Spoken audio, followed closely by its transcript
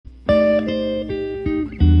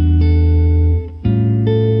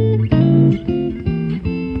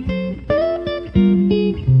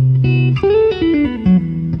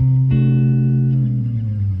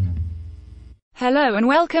Hello and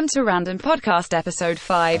welcome to Random Podcast Episode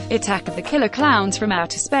 5, Attack of the Killer Clowns from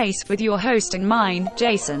Outer Space, with your host and mine,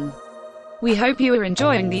 Jason. We hope you are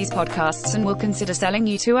enjoying these podcasts and will consider selling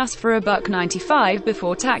you to us for $1.95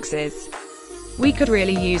 before taxes. We could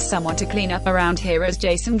really use someone to clean up around here, as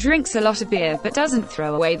Jason drinks a lot of beer but doesn't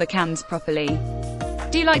throw away the cans properly.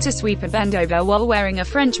 Do you like to sweep and bend over while wearing a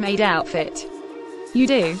French-maid outfit? You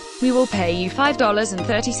do? We will pay you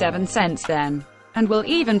 $5.37 then. And we'll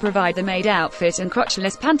even provide the maid outfit and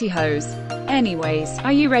crotchless pantyhose. Anyways,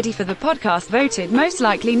 are you ready for the podcast voted most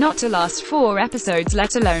likely not to last 4 episodes,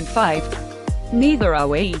 let alone 5? Neither are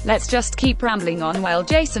we. Let's just keep rambling on while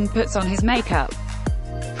Jason puts on his makeup.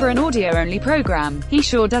 For an audio-only program, he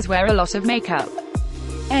sure does wear a lot of makeup.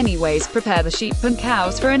 Anyways, prepare the sheep and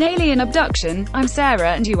cows for an alien abduction. I'm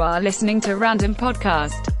Sarah and you are listening to Random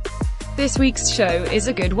Podcast. This week's show is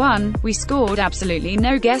a good one. We scored absolutely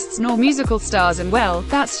no guests nor musical stars, and well,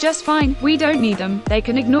 that's just fine. We don't need them. They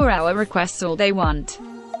can ignore our requests all they want.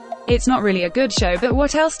 It's not really a good show, but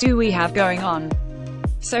what else do we have going on?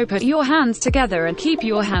 So put your hands together and keep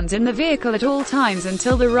your hands in the vehicle at all times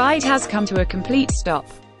until the ride has come to a complete stop.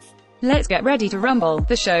 Let's get ready to rumble.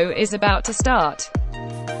 The show is about to start.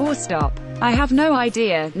 Or stop. I have no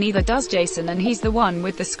idea, neither does Jason, and he's the one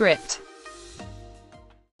with the script.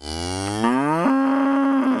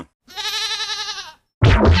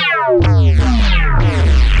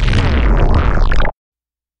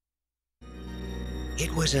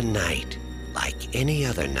 It was a night like any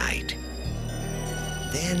other night.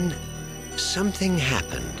 Then, something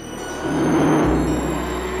happened.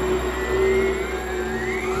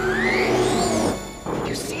 Did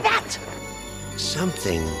you see that?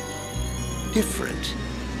 Something different.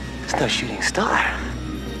 It's no shooting star.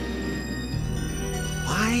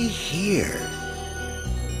 Why here?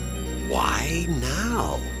 Why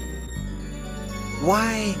now?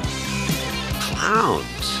 Why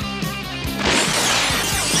clowns?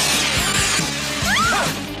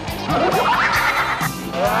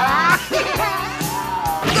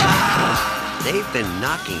 They've been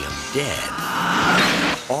knocking him dead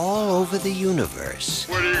all over the universe.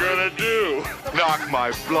 What are you gonna do? Knock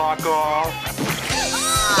my block off?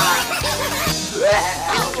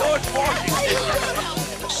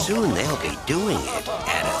 Soon they'll be doing it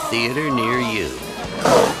at a theater near you.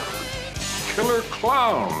 Killer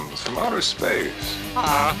clowns from outer space.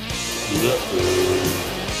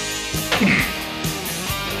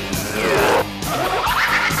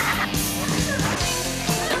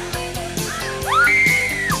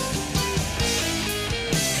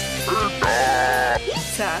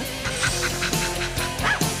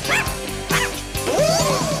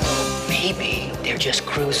 Maybe they're just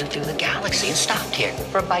cruising through the galaxy and stopped here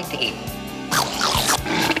for a bite to eat.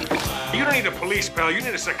 You don't need a police pal, you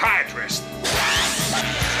need a psychiatrist.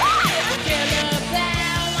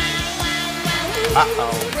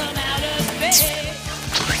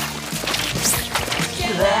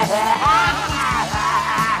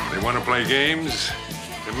 They want to play games?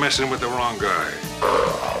 They're messing with the wrong guy.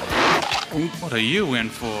 What are you in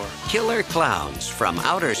for? Killer clowns from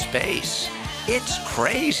outer space. It's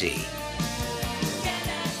crazy.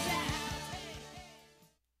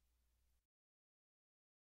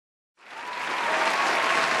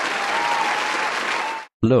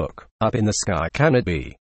 Look, up in the sky, can it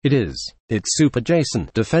be? It is. It's Super Jason,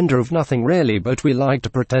 defender of nothing really, but we like to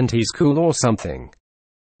pretend he's cool or something.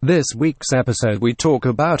 This week's episode we talk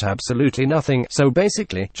about absolutely nothing, so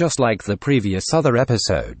basically, just like the previous other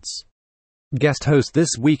episodes. Guest host this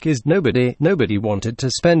week is nobody. Nobody wanted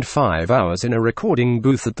to spend 5 hours in a recording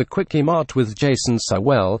booth at the Quickie Mart with Jason, so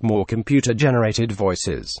well, more computer-generated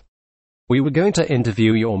voices. We were going to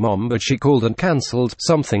interview your mom, but she called and cancelled,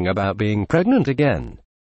 something about being pregnant again.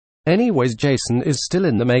 Anyways, Jason is still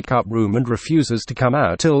in the makeup room and refuses to come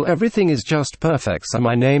out till everything is just perfect, so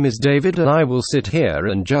my name is David and I will sit here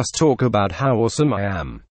and just talk about how awesome I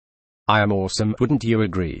am. I am awesome, wouldn't you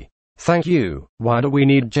agree? Thank you. Why do we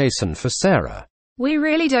need Jason for Sarah? We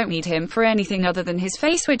really don't need him for anything other than his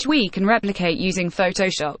face, which we can replicate using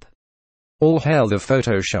Photoshop. All hail the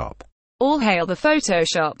Photoshop. All hail the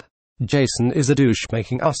Photoshop. Jason is a douche,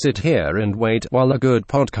 making us sit here and wait while a good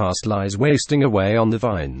podcast lies wasting away on the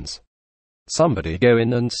vines. Somebody go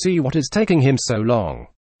in and see what is taking him so long.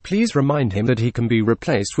 Please remind him that he can be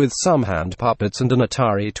replaced with some hand puppets and an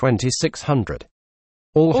Atari 2600.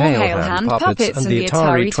 All hail hand puppets and the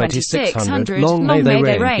Atari 2600. Long may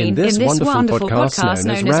they reign in this wonderful podcast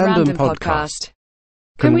known as Random Podcast.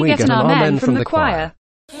 Can we get an amen from the choir?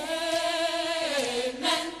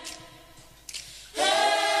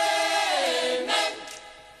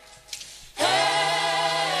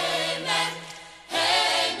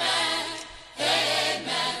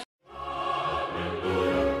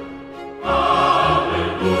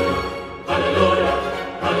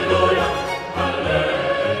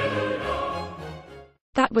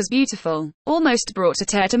 was beautiful. Almost brought a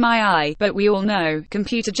tear to my eye, but we all know,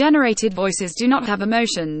 computer-generated voices do not have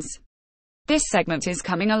emotions. This segment is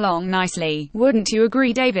coming along nicely. Wouldn't you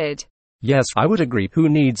agree, David? Yes, I would agree. Who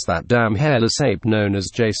needs that damn hairless ape known as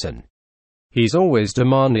Jason? He's always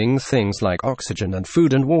demanding things like oxygen and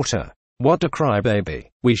food and water. What a crybaby.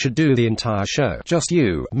 We should do the entire show. Just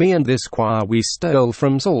you, me and this choir we stole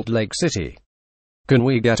from Salt Lake City. Can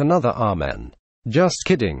we get another amen? Just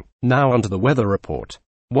kidding. Now onto the weather report.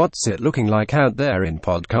 What's it looking like out there in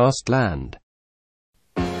podcast land?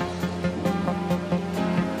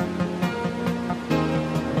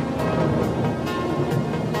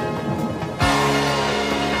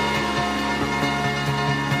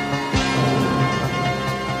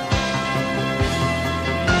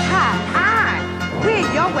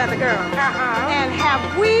 Weather girl. And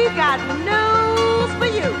have we got news for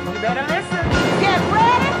you? You better listen. Get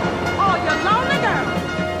ready, all your lonely girls,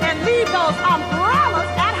 and leave those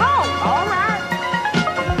umbrellas at home. All right.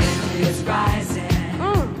 It's rising.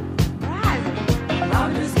 Rising.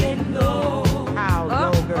 Problems getting low. How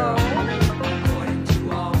low, girl? According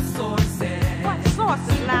to all sources. What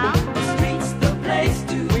sources now? The streets, the place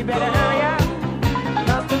to We better go. hurry up.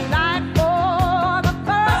 'Cause tonight, for the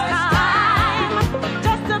first time,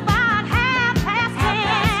 just about 10:30,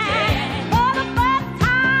 for the first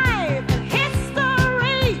time in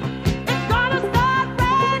history, it's gonna start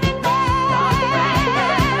raining men.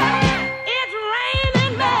 It's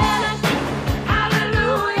raining men.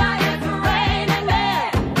 Hallelujah, it's raining men.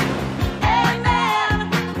 Amen.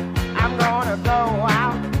 I'm gonna go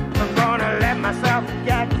out. I'm gonna let myself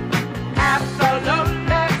get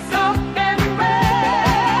absolutely soaking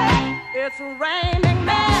wet. It's raining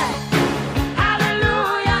men.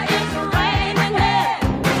 Hallelujah, it's raining men.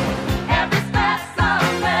 Every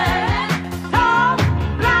specimen, tall,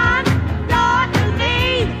 blind, short and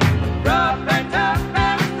lean, rough and tough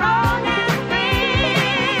and strong and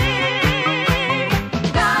mean.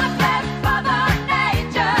 God bless Mother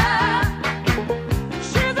Nature.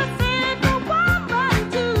 She's a single woman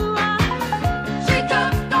too. She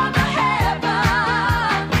took on the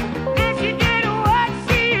heaven, and she did what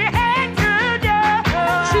she had to do.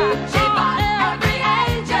 She bought every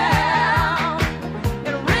angel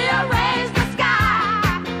and rearranged the sky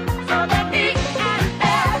so that each and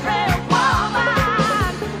every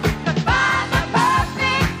woman could find the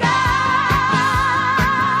perfect guy.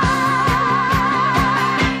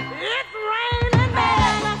 It's raining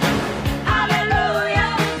men.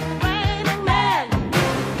 Hallelujah, it's raining men.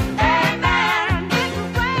 Amen. It's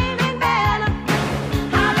raining men.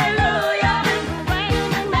 Hallelujah, it's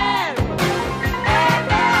raining men.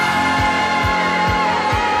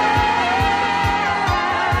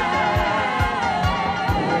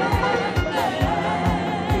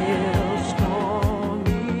 It's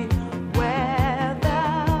stormy weather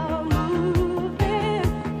moving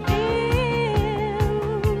in.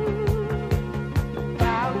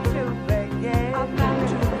 About to begin.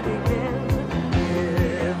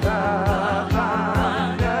 With the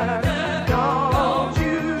thunder, don't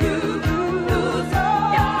you lose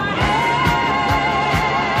your head.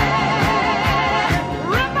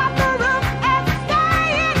 Rip up the roof and stay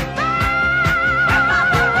in bed. Rip up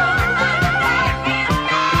the roof and stay in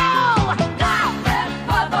bed. God bless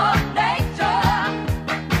Mother Nature.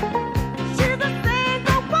 She's a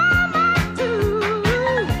single woman too.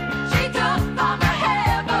 She took on the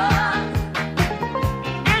heavens,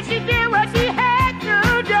 and she did what she had to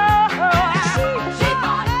do. She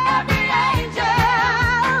bought every angel.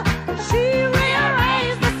 She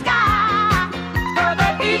rearranged the sky so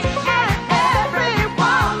that each and every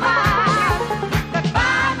woman could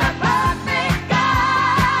find the perfect guy.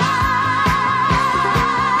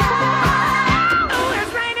 Oh,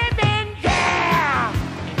 it's raining men, yeah.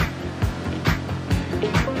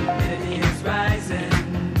 It's rising.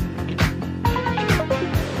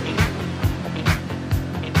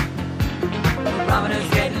 The barometer's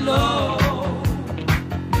getting low.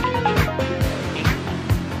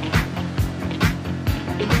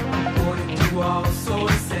 According to all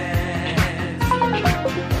sources.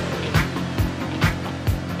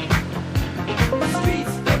 The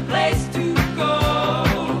streets, the place to go.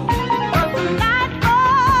 Tonight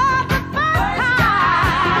for the first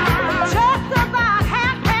time, just about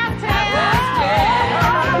 10:30,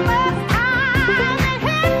 for the first time in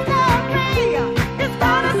history, it's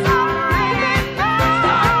gonna start raining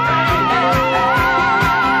men.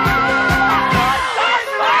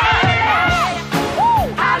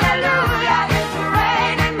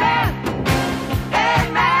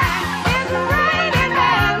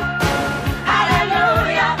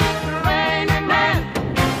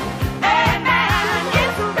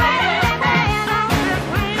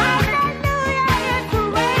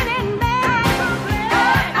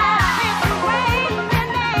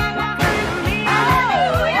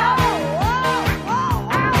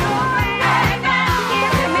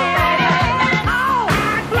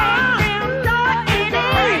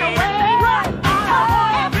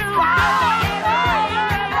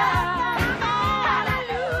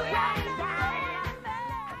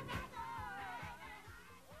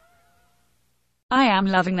 am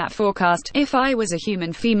loving that forecast. If I was a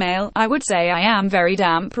human female, I would say I am very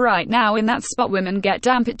damp right now in that spot women get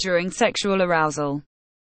damp during sexual arousal.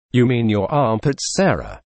 You mean your armpits,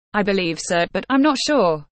 Sarah? I believe so, but I'm not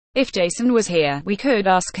sure. If Jason was here, we could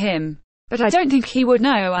ask him. But I don't think he would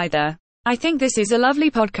know either. I think this is a lovely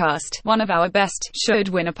podcast, one of our best, should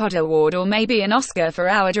win a Pod Award or maybe an Oscar for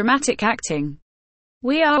our dramatic acting.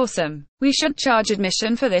 We are awesome. We should charge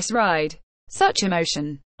admission for this ride. Such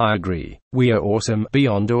emotion. I agree. We are awesome,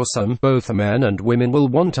 beyond awesome. Both men and women will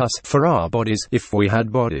want us for our bodies if we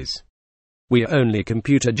had bodies. We are only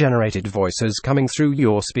computer-generated voices coming through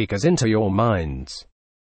your speakers into your minds.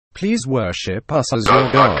 Please worship us as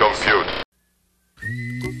your gods.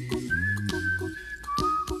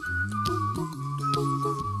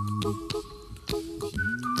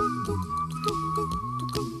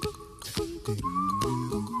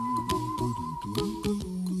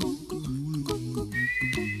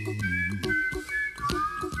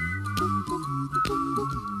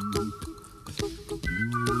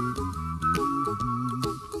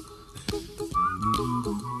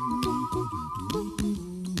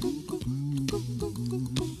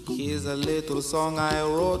 Here's a little song I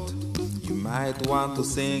wrote. You might want to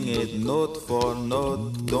sing it note for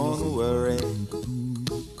note. Don't worry,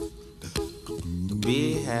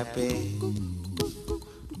 be happy.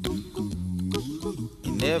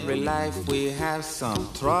 In every life we have some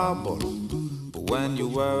trouble, but when you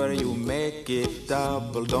worry you make it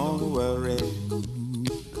double. Don't worry,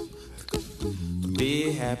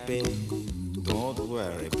 be happy. Don't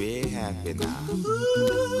worry, be happy now.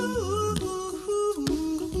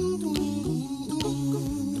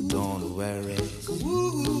 Don't worry,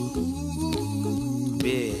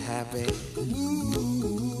 be happy.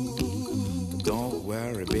 Don't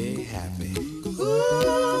worry, be happy.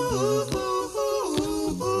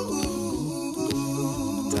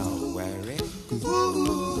 Don't worry,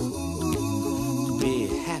 be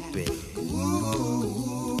happy.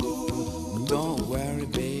 Don't worry,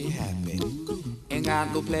 be happy. Ain't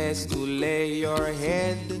got no place to lay your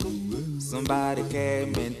head. Somebody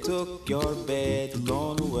came and took your bed.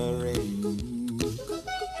 Don't worry,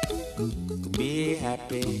 be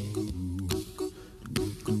happy.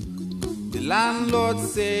 The landlord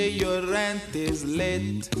say your rent is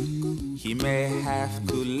late. He may have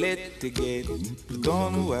to litigate.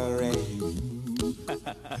 Don't worry,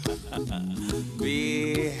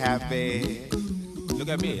 be happy. Look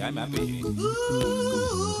at me, I'm happy.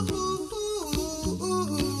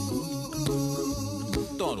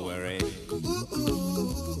 Don't worry,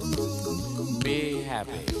 be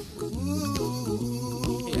happy.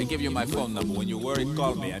 I give you my phone number. When you worry,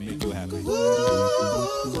 call me. I make you happy.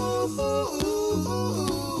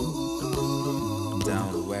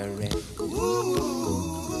 Don't worry,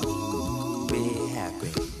 be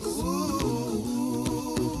happy.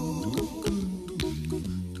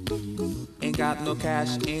 Ain't got no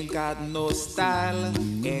cash, ain't got no style,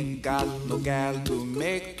 ain't got no gal to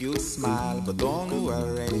make you smile. But don't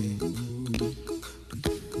worry,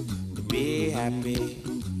 be happy.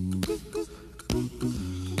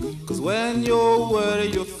 Cause when you worry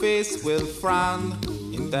your face will frown,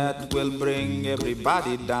 and that will bring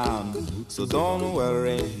everybody down. So don't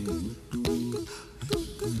worry,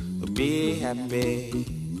 be happy.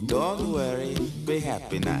 Don't worry, be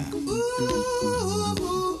happy now.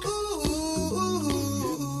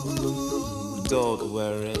 Don't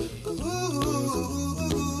worry,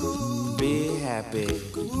 be happy.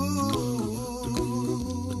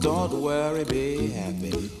 Don't worry, be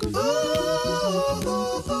happy.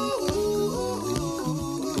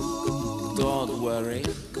 Don't worry,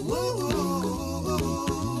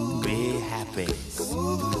 be happy.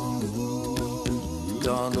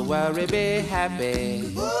 Don't worry, be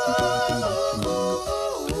happy.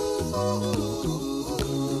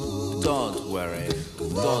 Don't worry,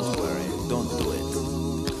 don't do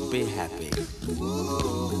it. Be happy.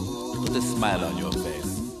 Put a smile on your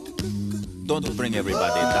face. Don't bring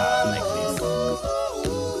everybody down like this.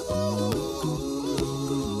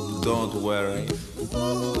 Don't worry.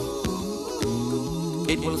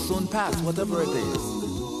 It will soon pass, whatever it is.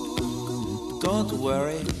 Don't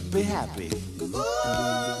worry, be happy.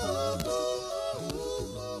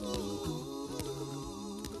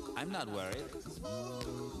 I'm not worried.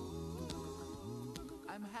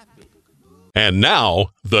 I'm happy. And now,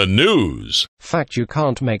 the news. Fact you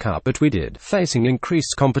can't make up, but we did. Facing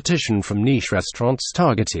increased competition from niche restaurants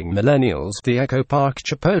targeting millennials, the Echo Park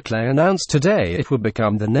Chipotle announced today it would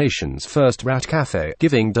become the nation's first rat cafe,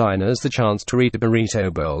 giving diners the chance to eat a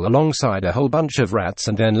burrito bowl alongside a whole bunch of rats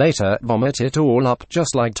and then later vomit it all up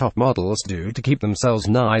just like top models do to keep themselves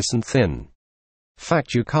nice and thin.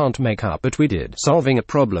 Fact you can't make up, but we did. Solving a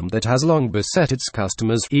problem that has long beset its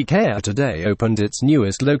customers, IKEA today opened its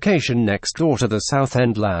newest location next door to the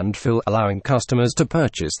Southend landfill, allowing customers to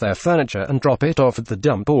purchase their furniture and drop it off at the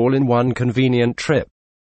dump all in one convenient trip.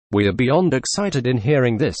 We are beyond excited in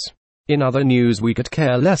hearing this. In other news we could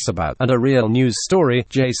care less about, and a real news story,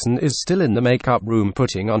 Jason is still in the makeup room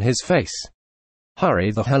putting on his face.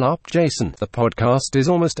 Hurry the hell up, Jason. The podcast is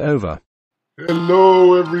almost over.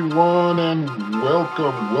 Hello everyone and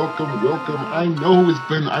welcome. I know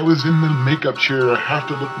I was in the makeup chair. I have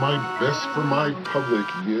to look my best for my public.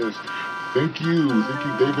 Yes. Thank you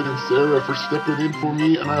David and Sarah for stepping in for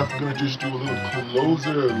me, and I'm going to just do a little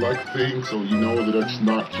closer-like thing so you know that it's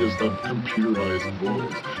not just a computerized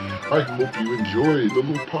voice. I hope you enjoy the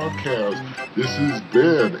little podcast. This has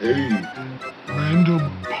been a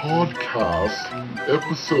random podcast,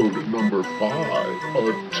 episode number 5,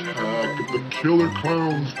 Attack the Killer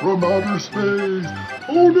Clowns from Outer Space.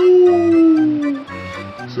 Oh no!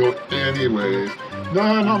 So anyways,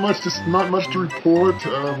 not much to report.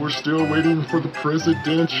 We're still waiting for the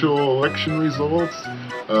presidential election results.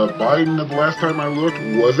 Biden, the last time I looked,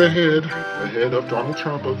 was ahead of Donald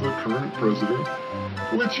Trump as the current president.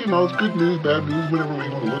 Which, is good news, bad news, whatever way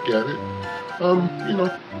you want to look at it.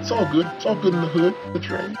 It's all good. It's all good in the hood. That's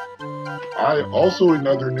right. I also, in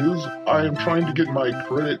other news, I am trying to get my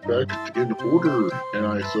credit back in order,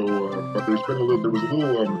 and but there was a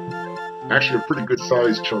little, actually a pretty good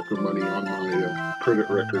sized chunk of money on my credit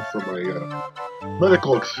record for my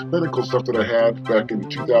medical stuff that I had back in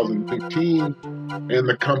 2015, and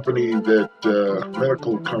the company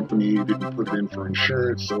medical company didn't put it in for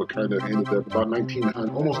insurance, so it kind of ended up about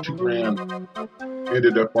 $1,900, almost $2,000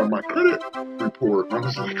 ended up on my credit report. I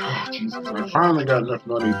was like, oh Jesus, I finally got enough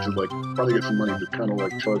money to finally get some money to kind of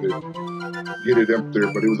try to get it up there,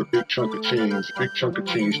 but it was a big chunk of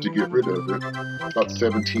change to get rid of it. About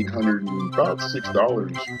 $1,700 and about $6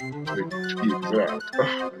 to be exact.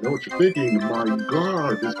 I know what you're thinking. My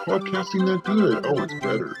God, is podcasting that good? Oh, it's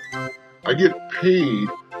better. I get paid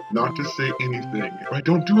not to say anything. If I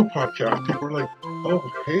don't do a podcast, people are like, oh,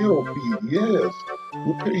 hell, Pete, yes.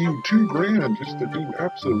 We'll pay you $2,000 just to do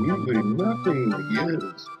absolutely nothing.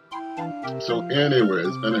 Yes. So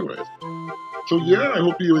anyways. So yeah, I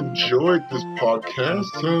hope you enjoyed this podcast.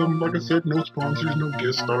 Like I said, no sponsors, no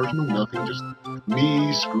guest stars, no nothing. Just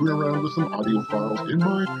me screwing around with some audio files in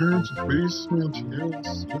my parents' basement.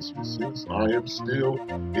 Yes. I am still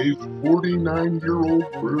a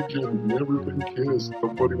 49-year-old virgin, never been kissed.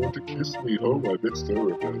 Somebody want to kiss me? Oh, I bet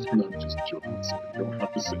Sarah does. No, I'm just joking. So you don't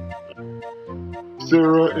have to say that.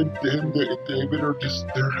 Sarah and David are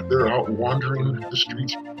they're out wandering the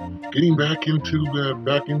streets, getting back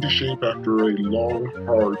into shape after a long,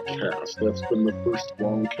 hard cast. That's been the first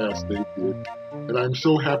long cast they did, and I'm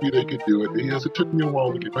so happy they could do it. Yes, it took me a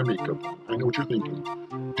while to get my makeup on. I know what you're thinking.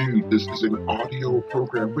 Dude, this is an audio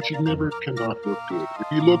program, but you never cannot look good.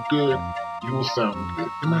 If you look good, you will sound good.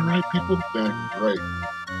 Am I right, people? That's right.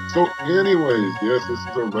 So anyways, yes, this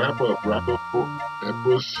is a wrap-up for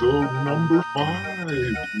episode number 5.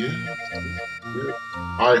 Yes.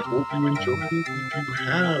 I hope you enjoyed it. If you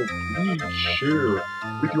have, please share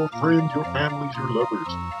with your friends, your families, your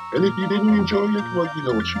lovers. And if you didn't enjoy it, well, you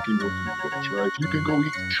know what you can go do. That's right. You can go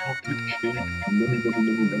eat chocolate cake.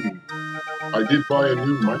 Nummy. I did buy a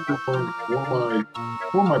new microphone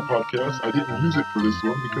for my podcast. I didn't use it for this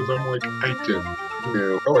one because I'm like, I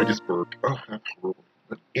didn't. Oh, I just burped. Oh, that's horrible.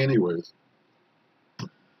 But anyways,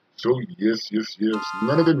 so yes,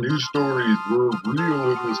 none of the news stories were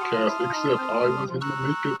real in this cast, except I was in the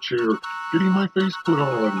makeup chair getting my face put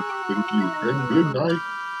on. Thank you, and good night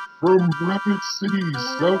from Rapid City,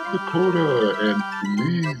 South Dakota, and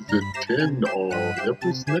please attend our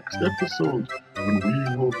next episode when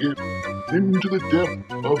we will get into the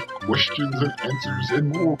depth of questions and answers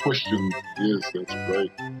and more questions. Yes, that's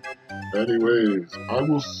right. Anyways, I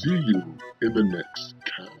will see you in the next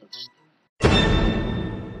cast.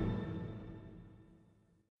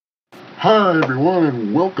 Hi everyone,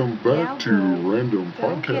 and welcome back to Random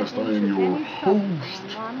Podcast. I am your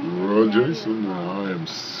host, Jason, and I am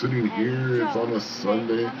sitting here. It's on a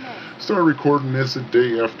Sunday. Started recording this a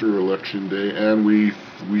day after Election Day, and we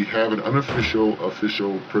have an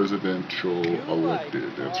official presidential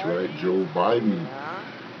elected. That's right, Joe Biden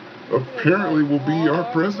apparently will be our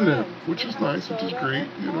president, which is nice, which is great,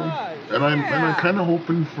 And I'm kind of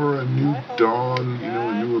hoping for a new dawn,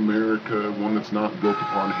 a new America, one that's not built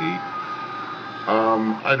upon hate.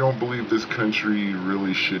 I don't believe this country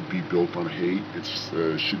really should be built on hate. It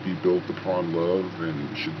should be built upon love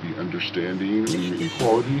and should be understanding.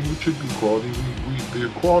 Equality, it should be equality. The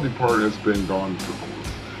equality part has been gone for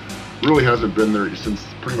really hasn't been there since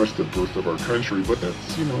pretty much the birth of our country, but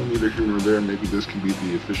that's, neither here nor there. Maybe this can be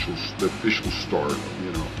the official start,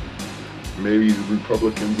 Maybe the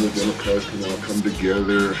Republicans and the Democrats can all come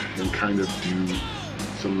together and kind of do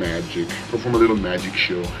some magic, perform a little magic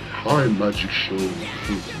show. Hi, magic show.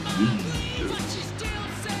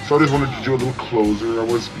 So I just wanted to do a little closer. I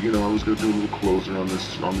was going to do a little closer on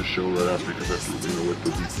the show right after, because that's, with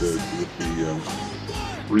the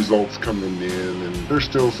results coming in, and there's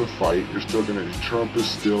still a fight. Trump is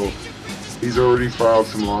still, he's already filed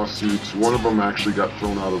some lawsuits. One of them actually got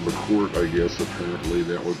thrown out of the court, I guess, apparently.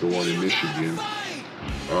 That was the one in Michigan.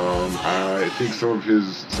 I think some of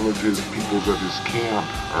his peoples of his camp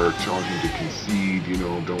are telling him to concede,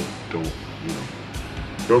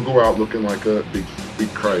 don't go out looking like a big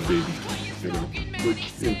crybaby,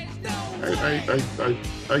 which,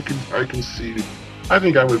 I can see. I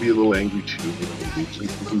think I would be a little angry too,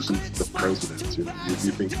 losing the president. You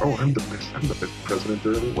think, oh, I'm the best president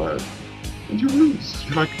there ever was. And you lose.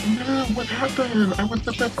 You're like, no, what happened? I was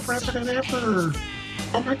the best president ever.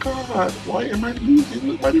 Oh my God, why am I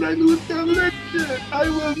losing? Why did I lose the election? I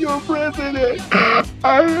was your president.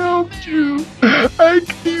 I helped you. I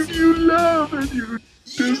gave you love, and you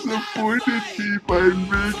disappointed me by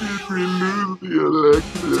making me lose the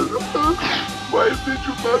election. Why did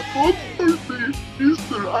you not vote for me?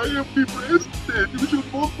 Mister, I am the president. You should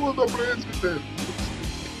vote for the president.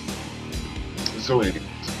 So anyways,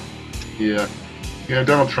 yeah,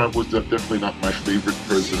 Donald Trump was definitely not my favorite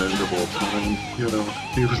president of all time.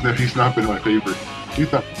 He's not been my favorite.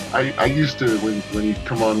 I used to, when he'd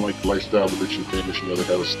come on like Lifestyle, the Rich and Famous, they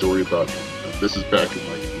had a story about, this is back in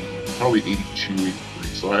like probably 82, 83,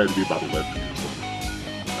 so I had to be about 11 years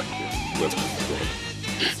old.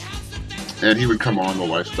 And he would come on the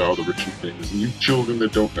Lifestyle, the Rich and Famous. And you children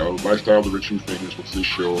that don't know, Lifestyle, the Rich and Famous was this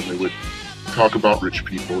show, and they would talk about rich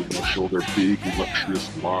people, show their big, luxurious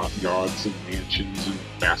yachts and mansions and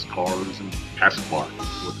fast cars and Pasquales.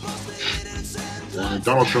 And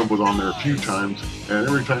Donald Trump was on there a few times, and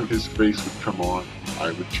every time his face would come on, I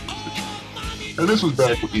would choose the choice. And this was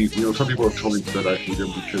back when some people have told me that I hate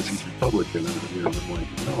him because he's Republican, and I'm like,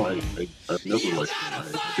 no, I've never liked him.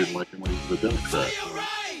 I didn't like him when he was a Democrat.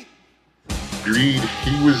 Greed,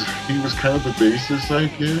 he was kind of the basis, I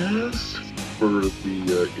guess, for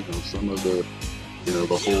the some of the the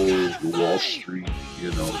whole Wall Street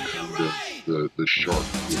kind of the shark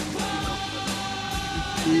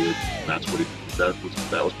good. That's what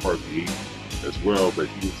that was part of the 80s as well, but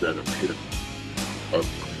he was at a epitome of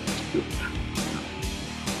good.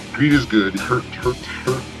 Greed is good. Hurt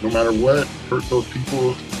no matter what. Hurt those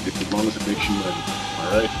people as long as it makes you money.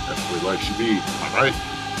 Alright? That's the way life should be. Alright?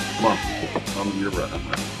 Come on, people. You're right. I'm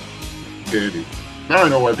right. Okay, now I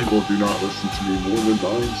know why people do not listen to me more than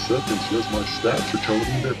 9 seconds. Yes, my stats are telling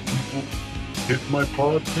me that people hit my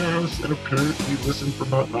podcast and apparently listen for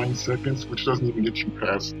about 9 seconds, which doesn't even get you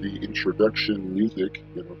past the introduction music,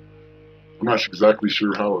 I'm not exactly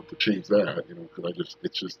sure how to change that, because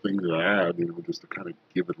it's just things that I add, just to kind of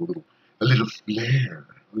give it a little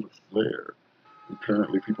flair.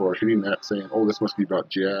 Apparently people are hitting that saying, oh, this must be about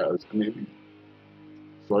jazz, maybe.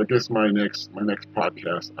 So I guess my next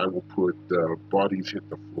podcast, I will put Bodies Hit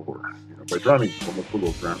the Floor, by drowning from a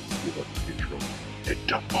little ground to the intro. Hit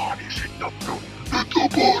the bodies hit the floor. Hit the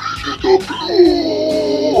bodies hit the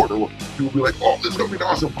floor. People will be like, oh, this is going to be an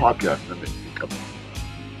awesome podcast. And then they come.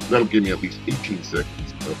 That'll give me at least 18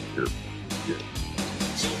 seconds of here. Yeah.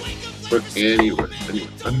 But anyway,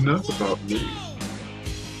 enough about me.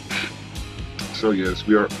 So yes,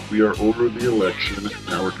 we are over the election.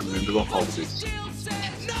 Now we're coming into the holidays.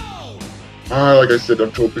 Like I said,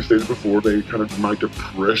 I've told you stated before, my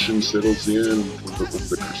depression settles in with the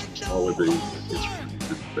Christmas holidays. It's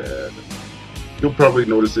really bad. You'll probably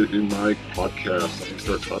notice it in my podcast.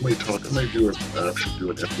 I may do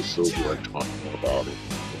an episode where I talk more about it.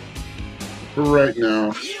 For right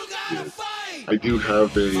now, I do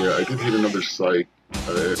have I did hit another site.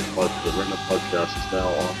 The Random Podcast is now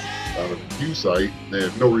on a review site. They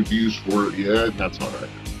have no reviews for it yet, and that's alright.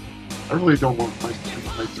 I really don't want my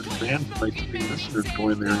 3 fans, my 3 listeners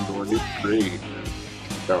going there and going, it's great.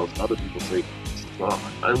 2,000 other people say, well,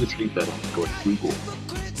 I always hate that on going to Google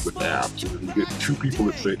with apps. And then you get 2 people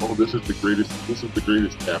that say, oh, this is the greatest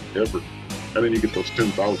app ever. And then you get those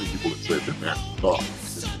 10,000 people that say, this app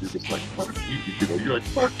sucks. And you're just like, fuck you, you're like,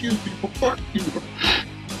 fuck you, people, fuck you.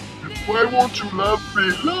 Why won't you love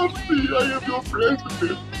me? Love me, I am your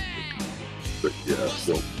president. But yeah,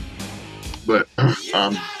 so. But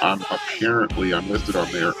I'm listed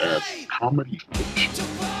on there as comedy fiction.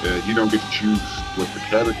 You don't get to choose what the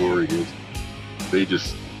category is. They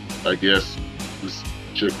just, I guess,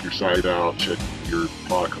 check your site out, check your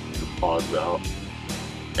pods out.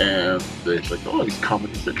 And they're like, oh, he's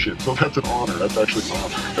comedy fiction. So that's an honor. That's actually an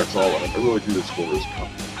honor. That's all I really do this for is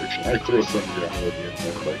comedy fiction. I throw some reality in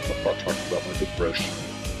there, like I'm not talking about my depression,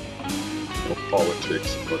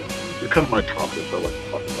 politics, but they're kind of my topics. I like to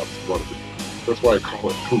talk about a lot of it. That's why I call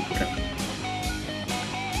it poop.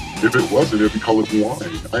 If it wasn't, it'd be called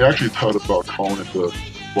wine. I actually thought about calling it the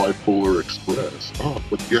Bipolar Express. Oh,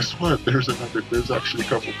 but guess what? There's actually a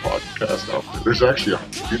couple podcasts out there. There's actually a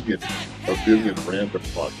billion random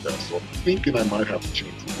podcasts. So I'm thinking I might have to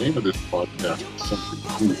change the name of this podcast to something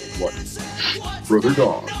cool, like Brother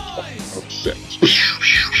Don talking about sex.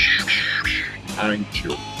 I'm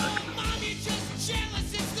joking.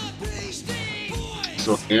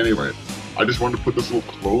 So anyway, I just wanted to put this little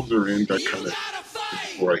closer in that kind of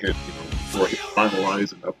before I hit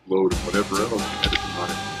finalize and upload and whatever else. My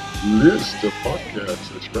list of podcasts.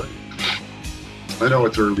 That's right. I know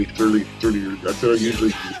it's early. I said I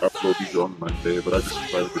usually upload these on Monday, but I just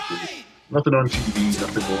decided to do nothing on TV,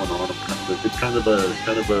 nothing going on. It's kind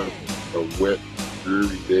of a wet,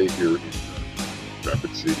 dreary day here in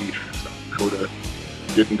Rapid City, South Dakota.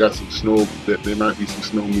 Got some snow. There might be some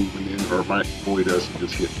snow moving in, or might avoid us and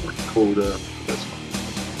just hit North Dakota. That's fine.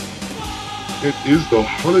 It is the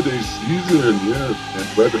holiday season, yes,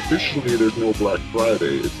 but officially there's no Black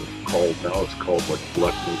Friday. It's called like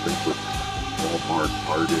Black November. Walmart,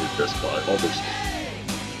 Target, Best Buy, all those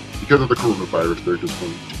things. Because of the coronavirus, they're just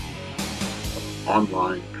going to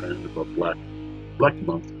online kind of a black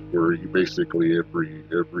month where you basically every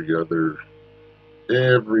other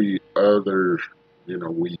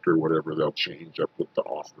week or whatever they'll change up what the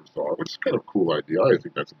offers are, which is kind of a cool idea. I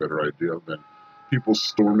think that's a better idea than people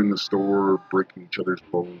storming the store, breaking each other's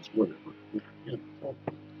bones, whatever.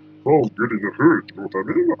 Oh, good in the hood, you know what I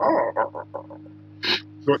mean?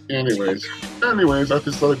 So anyways, I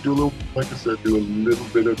just thought I'd do a little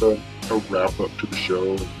bit of a wrap up to the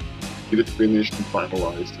show, and get it finished and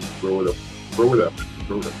finalized, and throw it up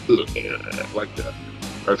like that.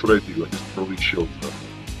 That's what I do. I just throw these shows up.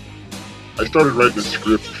 I started writing a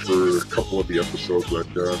script for a couple of the episodes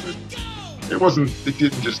I've done, and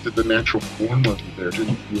the natural form wasn't there. It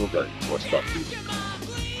didn't feel right, so I stopped doing it.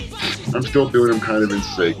 I'm still doing them kind of in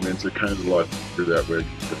segments. It kind of a lot easier that way. I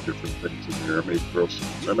can put different things in there. I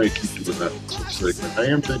may keep doing that segment. I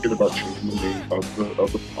am thinking about changing the name of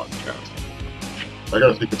the podcast. I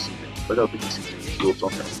gotta think of some names. So it's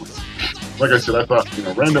on that one. Like I said, I thought,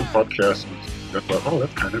 random podcasts. I thought, oh,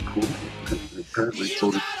 that's kind of cool. Apparently,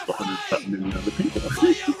 so did 100 million other people.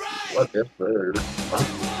 Whatever.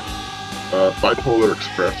 Bipolar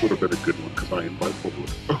Express would have been a good one because I am bipolar.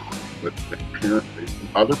 But apparently,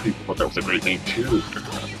 other people thought that was a great name too.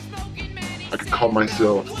 I could call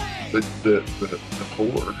myself the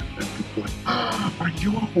whore, and people are like, are you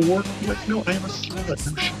a whore? I'm like, no, I am a slut.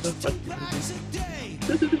 No, shut up.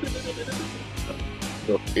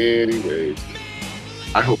 So, anyways,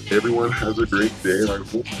 I hope everyone has a great day, and I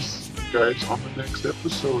hope to see you guys on the next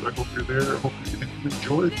episode. I hope you're there. I hope you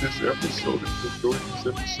enjoyed this episode.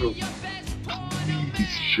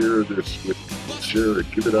 Please share this with people. Share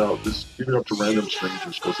it. Give it out. Just give it out to random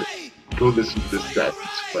strangers. Go listen to this guy.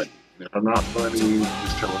 It's funny. And if I'm not funny,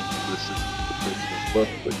 just tell him to listen. But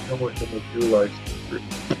you know what? If your life's great,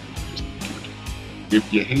 just give it. If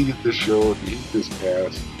you hated this show, if you hate this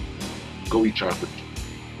cast, go eat chocolate cake.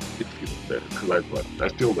 It feels better because I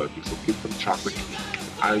still love you. So get some chocolate cake.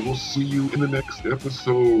 I will see you in the next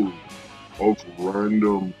episode of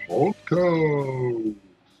Random Podcast.